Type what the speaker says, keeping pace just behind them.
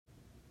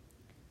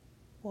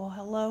Well,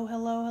 hello,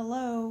 hello,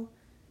 hello.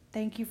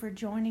 Thank you for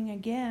joining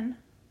again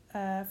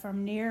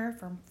from near,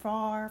 from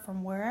far,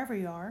 from wherever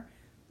you are,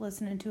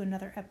 listening to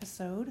another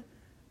episode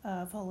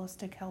of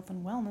Holistic Health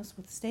and Wellness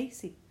with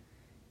Stacy.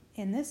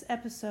 In this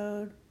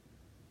episode,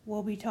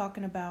 we'll be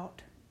talking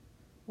about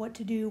what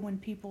to do when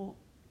people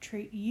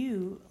treat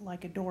you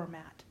like a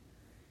doormat.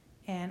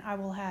 And I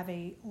will have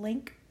a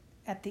link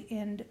at the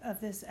end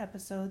of this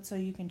episode so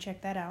you can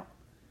check that out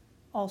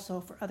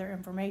also for other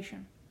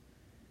information.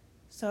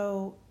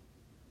 So,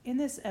 in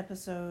this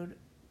episode,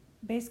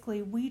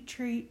 basically we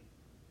treat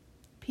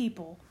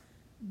people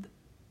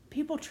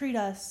treat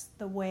us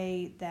the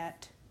way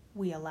that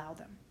we allow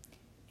them.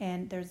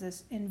 And there's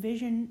this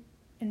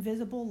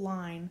invisible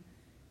line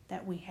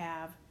that we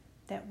have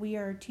that we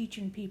are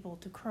teaching people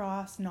to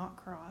cross, not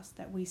cross,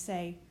 that we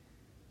say,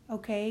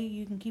 okay,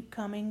 you can keep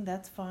coming,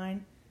 that's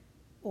fine,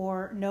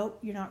 or nope,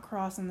 you're not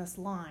crossing this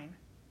line.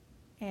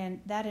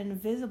 And that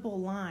invisible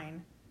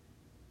line,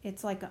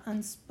 it's like an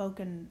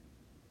unspoken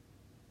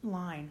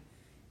line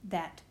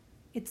that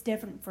it's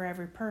different for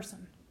every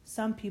person.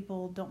 Some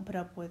people don't put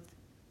up with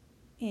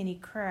any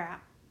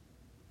crap,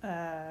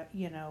 as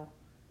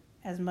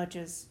much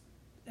as,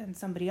 and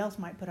somebody else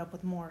might put up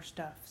with more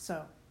stuff.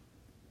 So,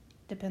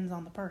 depends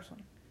on the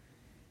person.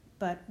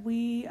 But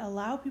we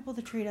allow people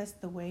to treat us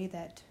the way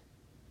that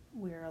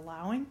we're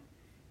allowing.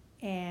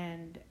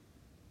 And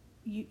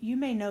you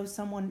may know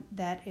someone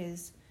that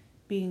is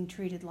being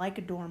treated like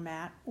a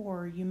doormat,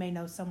 or you may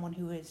know someone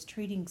who is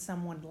treating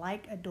someone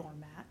like a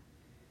doormat,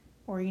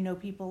 or you know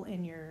people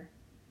in your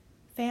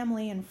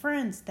family and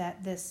friends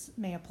that this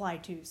may apply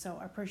to. So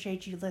I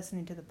appreciate you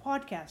listening to the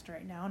podcast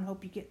right now and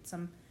hope you get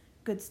some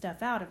good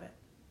stuff out of it.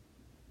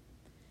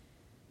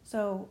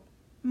 So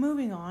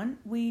moving on,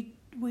 we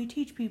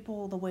teach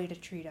people the way to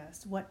treat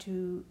us, what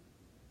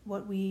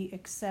we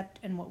accept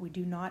and what we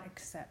do not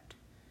accept.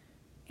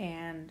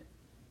 And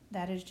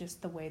that is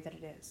just the way that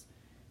it is.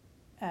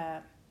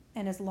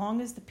 And as long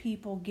as the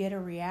people get a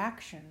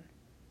reaction,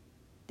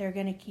 they're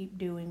going to keep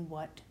doing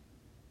what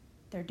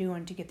they're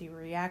doing to get the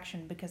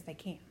reaction because they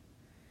can.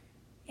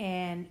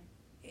 And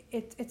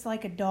it's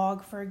like a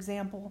dog, for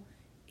example.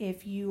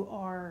 If you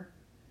are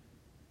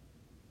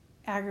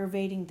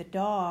aggravating the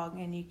dog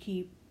and you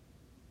keep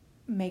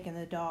making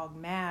the dog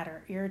mad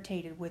or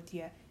irritated with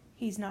you,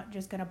 he's not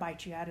just going to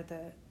bite you out of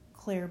the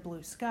clear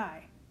blue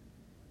sky,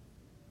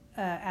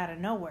 out of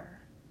nowhere.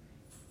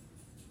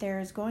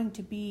 He's going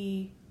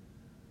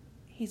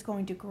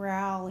to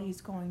growl, he's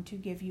going to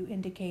give you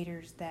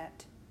indicators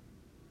that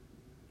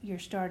you're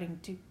starting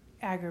to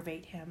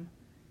aggravate him.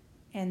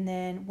 And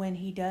then when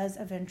he does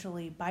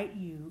eventually bite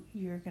you,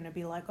 you're going to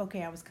be like,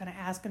 okay, I was kind of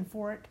asking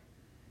for it.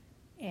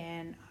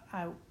 And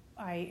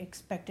I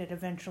expected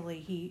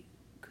eventually he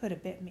could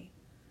have bit me.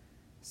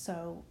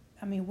 So,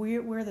 I mean,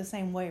 we're the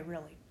same way,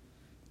 really.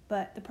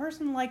 But the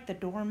person like the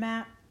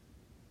doormat,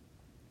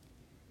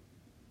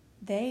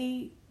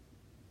 they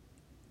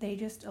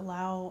just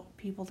allow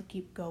people to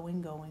keep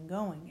going,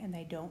 and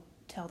they don't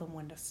tell them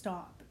when to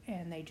stop.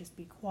 And they just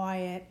be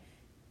quiet,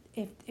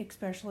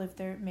 especially if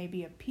they're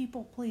maybe a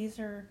people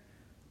pleaser,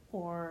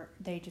 or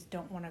they just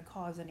don't want to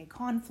cause any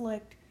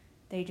conflict.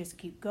 They just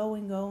keep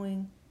going,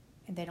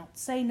 and they don't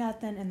say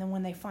nothing. And then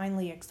when they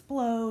finally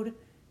explode,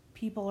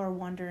 people are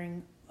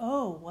wondering,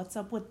 oh, what's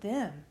up with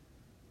them?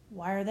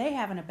 Why are they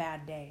having a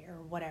bad day or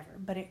whatever?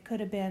 But it could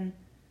have been,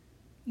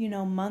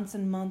 months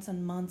and months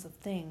and months of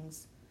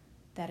things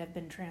that have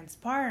been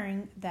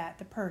transpiring that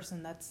the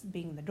person that's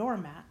being the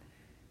doormat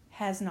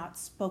has not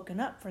spoken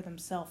up for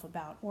themselves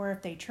about. Or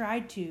if they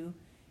tried to,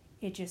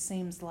 it just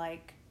seems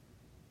like,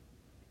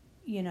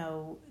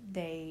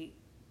 the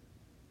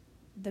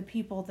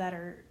people that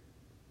are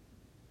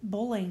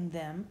bullying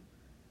them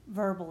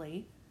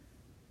verbally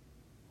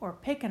or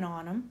picking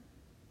on them,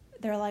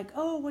 they're like,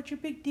 oh, what's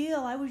your big deal?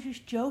 I was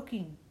just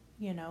joking,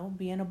 being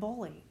a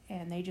bully.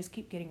 And they just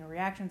keep getting a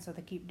reaction, so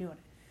they keep doing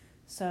it.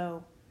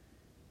 So,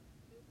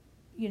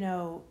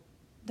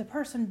 the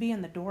person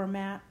being the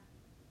doormat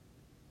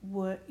it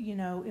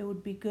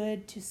would be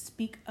good to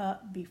speak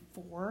up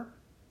before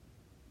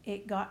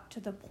it got to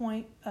the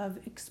point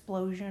of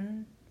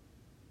explosion,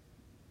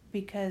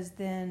 because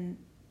then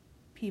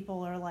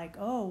people are like,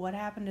 oh, what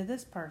happened to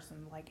this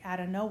person? Like, out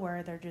of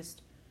nowhere, they're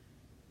just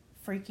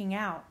freaking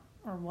out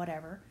or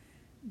whatever.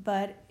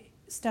 But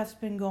stuff's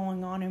been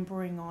going on and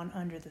brewing on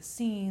under the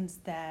scenes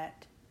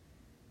that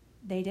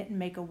they didn't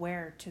make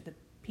aware to the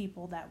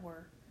people that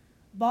were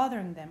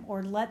bothering them,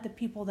 or let the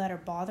people that are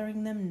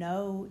bothering them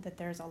know that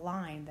there's a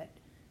line that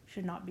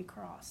should not be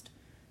crossed.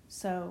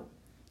 So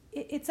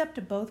it's up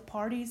to both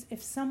parties.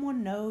 If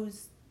someone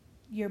knows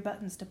your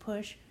buttons to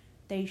push,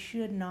 they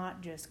should not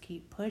just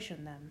keep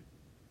pushing them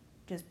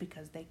just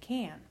because they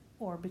can,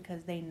 or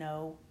because they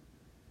know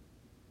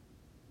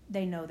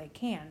they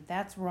can.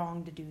 That's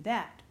wrong to do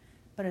that.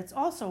 But it's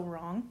also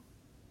wrong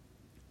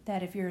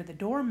that if you're the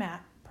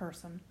doormat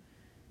person,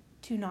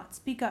 to not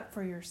speak up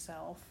for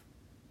yourself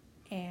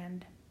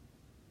and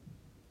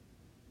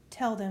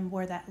tell them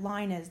where that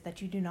line is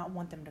that you do not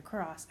want them to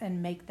cross,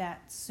 and make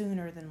that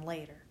sooner than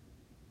later.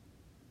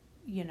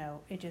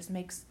 it just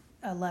makes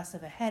a less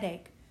of a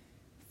headache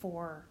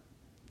for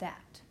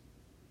that.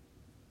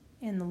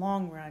 In the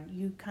long run,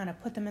 you kind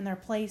of put them in their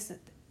place,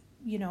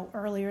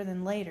 earlier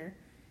than later,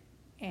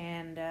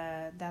 and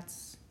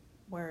that's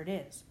where it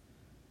is.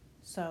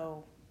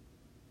 So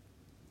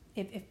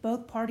if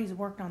both parties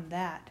worked on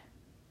that,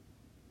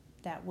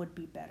 that would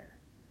be better.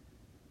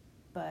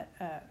 But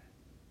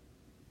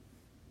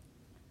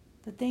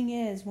the thing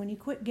is, when you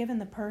quit giving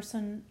the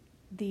person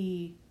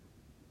the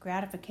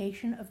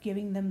gratification of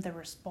giving them the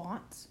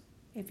response,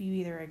 if you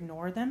either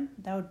ignore them,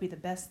 that would be the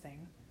best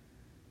thing,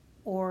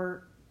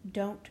 or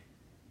don't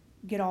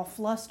get all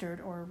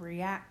flustered or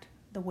react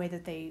the way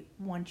that they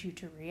want you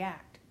to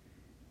react,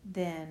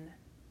 then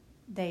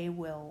they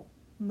will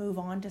move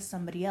on to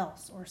somebody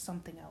else or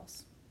something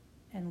else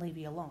and leave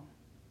you alone.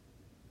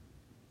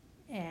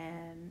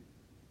 And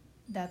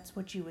that's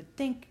what you would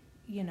think,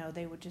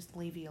 they would just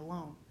leave you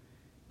alone.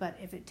 But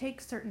if it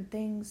takes certain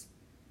things,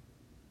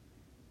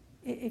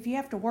 if you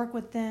have to work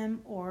with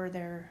them, or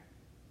they're,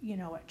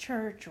 at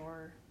church,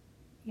 or,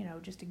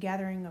 just a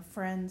gathering of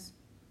friends,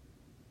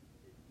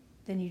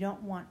 then you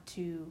want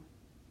to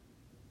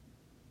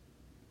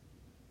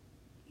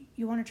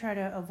try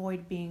to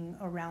avoid being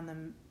around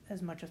them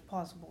as much as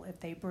possible. If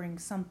they bring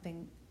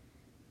something,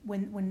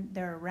 when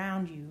they're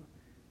around you,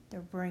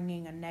 they're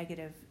bringing a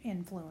negative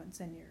influence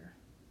in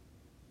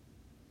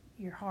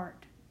your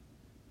heart,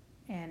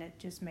 and it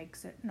just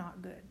makes it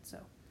not good. So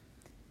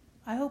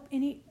I hope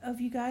any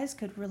of you guys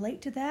could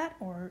relate to that,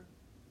 or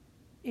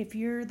if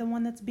you're the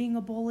one that's being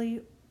a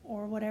bully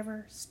or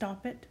whatever,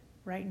 stop it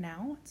right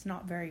now. It's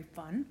not very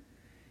fun.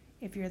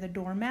 If you're the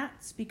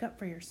doormat, speak up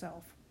for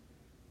yourself.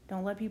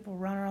 Don't let people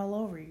run all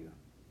over you.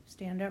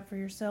 Stand up for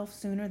yourself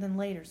sooner than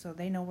later so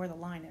they know where the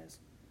line is.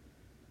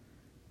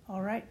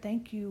 All right,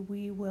 thank you.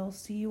 We will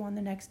see you on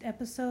the next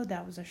episode.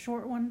 That was a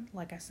short one.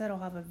 Like I said, I'll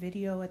have a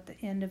video at the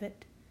end of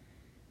it,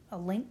 a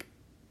link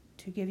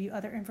to give you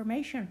other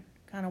information,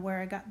 kind of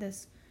where I got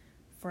this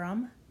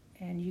from.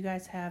 And you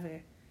guys have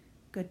a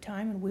good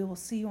time, and we will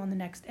see you on the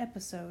next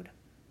episode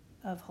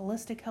of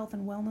Holistic Health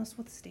and Wellness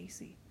with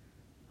Stacy.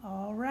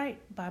 All right,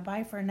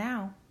 bye-bye for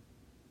now.